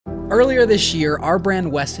Earlier this year, our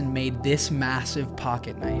brand WESN made this massive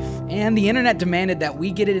pocket knife, and the internet demanded that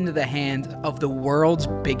we get it into the hands of the world's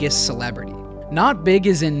biggest celebrity. Not big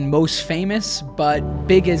as in most famous, but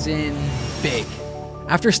big as in big.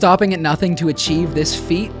 After stopping at nothing to achieve this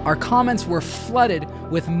feat, our comments were flooded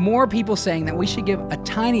with more people saying that we should give a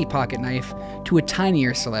tiny pocket knife to a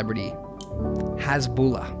tinier celebrity,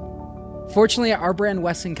 Hasbulla. Fortunately, our brand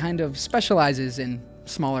WESN kind of specializes in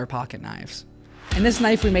smaller pocket knives. And this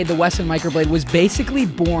knife we made, the WESN Microblade, was basically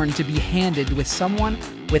born to be handed with someone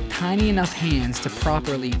with tiny enough hands to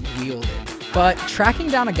properly wield it. But tracking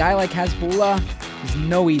down a guy like Hasbulla is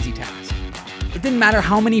no easy task. It didn't matter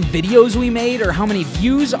how many videos we made or how many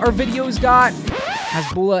views our videos got,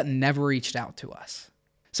 Hasbulla never reached out to us.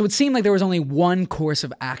 So it seemed like there was only one course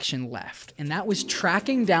of action left, and that was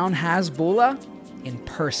tracking down Hasbulla in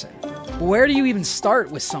person. But where do you even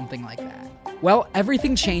start with something like that? Well,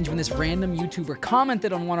 everything changed when this random YouTuber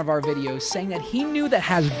commented on one of our videos saying that he knew that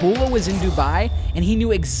Hasbulla was in Dubai and he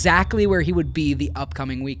knew exactly where he would be the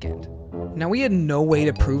upcoming weekend. Now, we had no way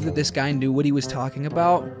to prove that this guy knew what he was talking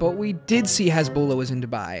about, but we did see Hasbulla was in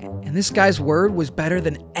Dubai, and this guy's word was better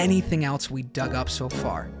than anything else we dug up so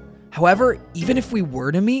far. However, even if we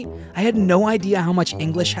were to meet, I had no idea how much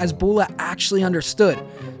English Hasbulla actually understood,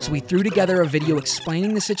 so we threw together a video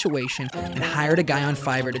explaining the situation and hired a guy on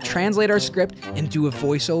Fiverr to translate our script and do a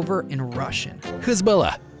voiceover in Russian.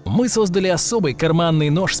 Hasbulla, мы создали особый карманный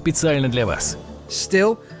нож специально для вас.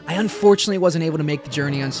 Still, I unfortunately wasn't able to make the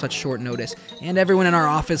journey on such short notice, and everyone in our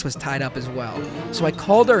office was tied up as well. So I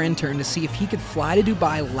called our intern to see if he could fly to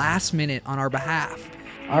Dubai last minute on our behalf.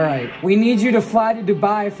 All right, we need you to fly to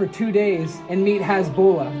Dubai for 2 days and meet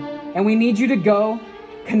Hasbulla. And we need you to go,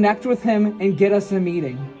 connect with him, and get us a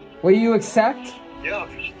meeting. Will you accept? Yeah.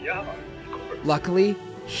 Luckily,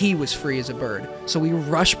 he was free as a bird, so we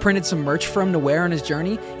rush printed some merch for him to wear on his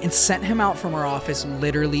journey and sent him out from our office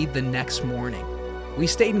literally the next morning. We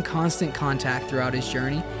stayed in constant contact throughout his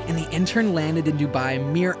journey, and the intern landed in Dubai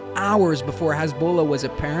mere hours before Hasbulla was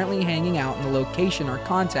apparently hanging out in the location our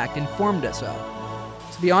contact informed us of.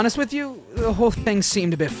 To be honest with you, the whole thing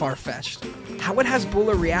seemed a bit far-fetched. How would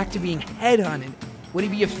Hasbulla react to being headhunted? Would he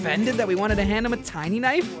be offended that we wanted to hand him a tiny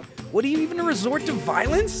knife? Would he even resort to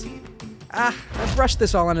violence? I brushed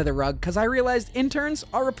this all under the rug because I realized interns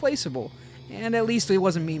are replaceable, and at least it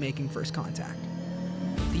wasn't me making first contact.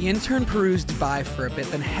 The intern perused Dubai for a bit,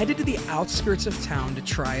 then headed to the outskirts of town to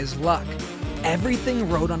try his luck. Everything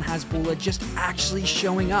rode on Hasbulla just actually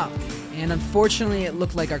showing up, and unfortunately it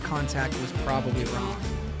looked like our contact was probably wrong.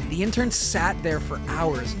 The intern sat there for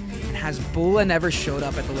hours, and Hasbulla never showed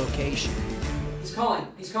up at the location. He's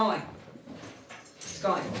calling.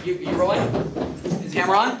 You rolling? Is the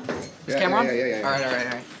camera on? Is camera on? Yeah. All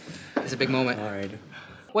right. It's a big moment. All right.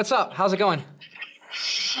 What's up? How's it going?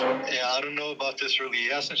 Yeah, I don't know about this really. He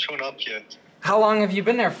hasn't shown up yet. How long have you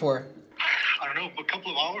been there for? I don't know, a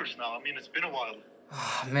couple of hours now. I mean, it's been a while.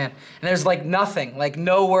 Oh, man. And there's like nothing, like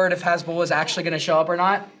no word if Hasbulla is actually going to show up or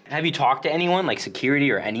not? Have you talked to anyone, like security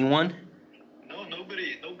or anyone? No,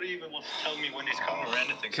 nobody even wants to tell me when he's coming or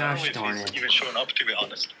anything. So Gosh I don't know darn if it. he's even showing up, to be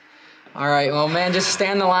honest. All right, well, man, just stay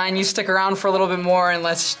on the line. You stick around for a little bit more, and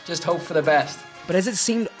let's just hope for the best. But as it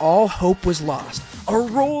seemed all hope was lost, a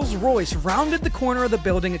Rolls Royce rounded the corner of the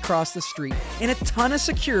building across the street, and a ton of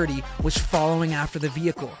security was following after the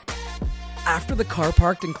vehicle. After the car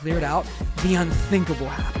parked and cleared out, the unthinkable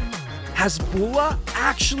happened. Hasbulla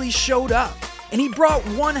actually showed up, and he brought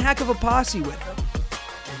one heck of a posse with him.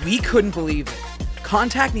 We couldn't believe it.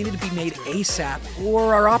 Contact needed to be made ASAP,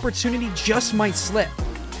 or our opportunity just might slip.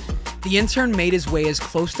 The intern made his way as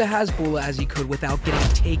close to Hasbulla as he could without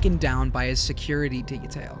getting taken down by his security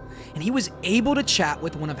detail, and he was able to chat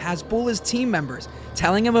with one of Hasbulla's team members,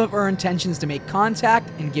 telling him of our intentions to make contact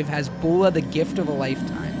and give Hasbulla the gift of a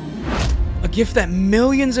lifetime. A gift that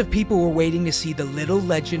millions of people were waiting to see the little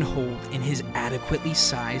legend hold in his adequately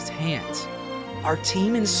sized hands. Our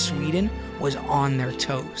team in Sweden was on their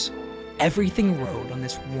toes. Everything rode on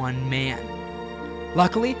this one man.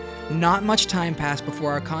 Luckily, not much time passed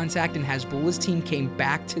before our contact and Hasbulla's team came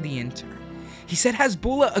back to the intern. He said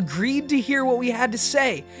Hasbulla agreed to hear what we had to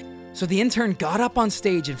say, so the intern got up on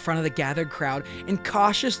stage in front of the gathered crowd and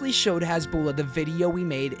cautiously showed Hasbulla the video we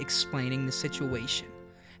made explaining the situation.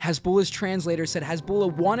 Hasbulla's translator said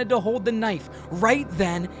Hasbulla wanted to hold the knife right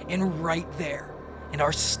then and right there. And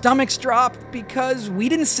our stomachs dropped because we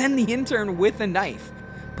didn't send the intern with a knife.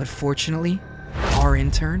 But fortunately, our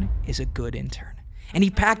intern is a good intern. And he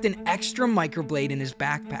packed an extra microblade in his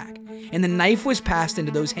backpack. And the knife was passed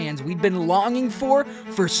into those hands we'd been longing for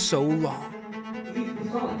so long. He's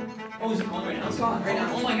calling. Oh, is he calling right now? He's calling right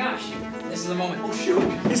now. Oh my gosh. This is the moment. Oh shoot.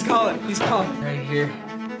 He's calling. He's calling. Right here.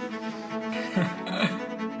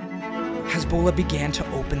 Hasbulla began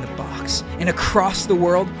to open the box, and across the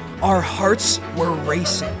world, our hearts were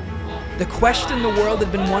racing. The question the world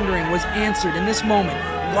had been wondering was answered in this moment,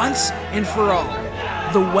 once and for all.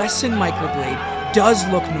 The WESN Microblade does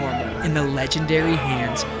look normal in the legendary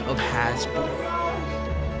hands of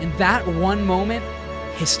Hasbulla. In that one moment,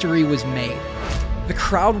 history was made. The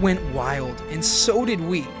crowd went wild, and so did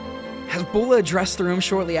we. Hasbulla addressed the room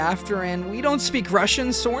shortly after, and we don't speak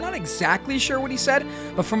Russian, so we're not exactly sure what he said,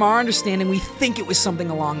 but from our understanding, we think it was something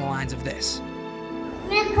along the lines of this.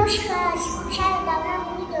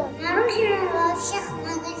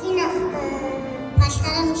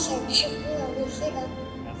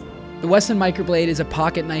 The WESN Microblade is a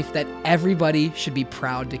pocket knife that everybody should be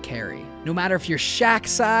proud to carry. No matter if you're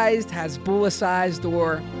Shaq-sized, Hasbulla-sized,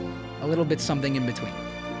 or a little bit something in between.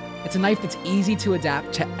 It's a knife that's easy to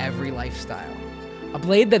adapt to every lifestyle. A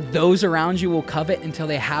blade that those around you will covet until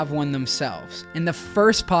they have one themselves. And the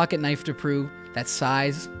first pocket knife to prove that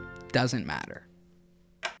size doesn't matter.